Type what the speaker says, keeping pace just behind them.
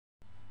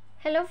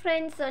Hello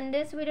friends, on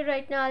this video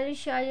right now I will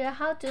show you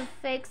how to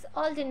fix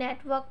all the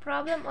network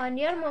problem on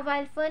your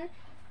mobile phone.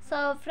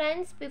 So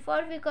friends,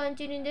 before we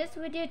continue this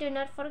video, do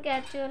not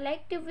forget to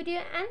like the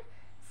video and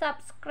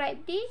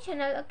subscribe the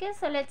channel. Okay,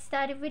 so let's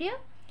start the video.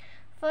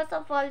 First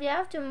of all, you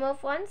have to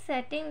move on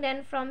setting,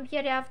 then from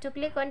here you have to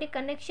click on the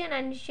connection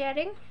and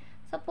sharing.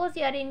 Suppose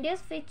you are in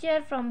this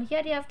feature, from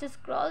here you have to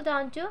scroll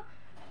down to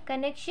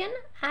connection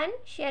and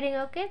sharing.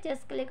 Okay,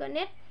 just click on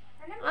it.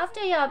 After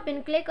you have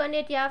been click on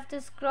it, you have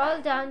to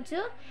scroll down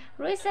to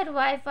reset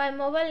Wi-Fi,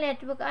 mobile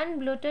network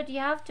and Bluetooth. You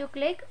have to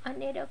click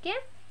on it. Okay,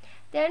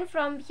 then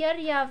from here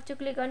you have to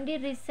click on the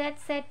reset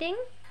setting.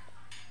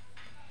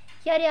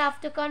 Here you have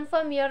to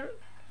confirm your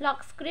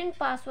lock screen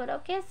password.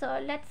 Okay,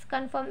 so let's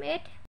confirm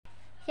it.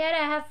 Here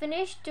I have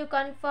finished to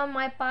confirm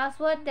my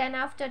password. Then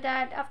after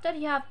that, after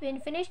you have been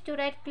finished, to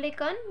right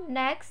click on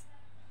next.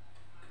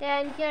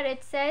 Then here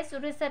it says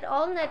reset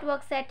all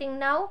network setting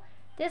now.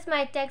 This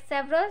might take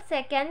several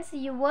seconds.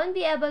 You won't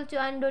be able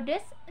to undo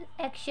this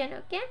action.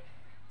 Okay,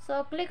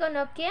 so click on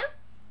OK,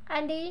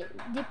 and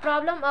the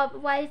problem of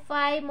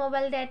Wi-Fi,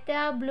 mobile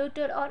data,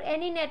 Bluetooth or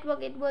any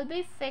network, it will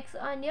be fixed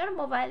on your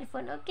mobile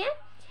phone. Okay,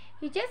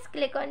 you just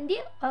click on the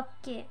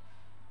OK.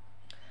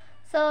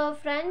 So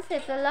friends,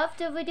 if you love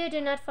the video, do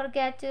not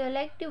forget to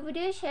like the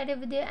video, share the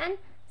video and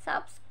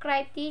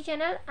subscribe the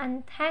channel,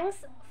 and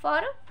thanks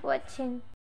for watching.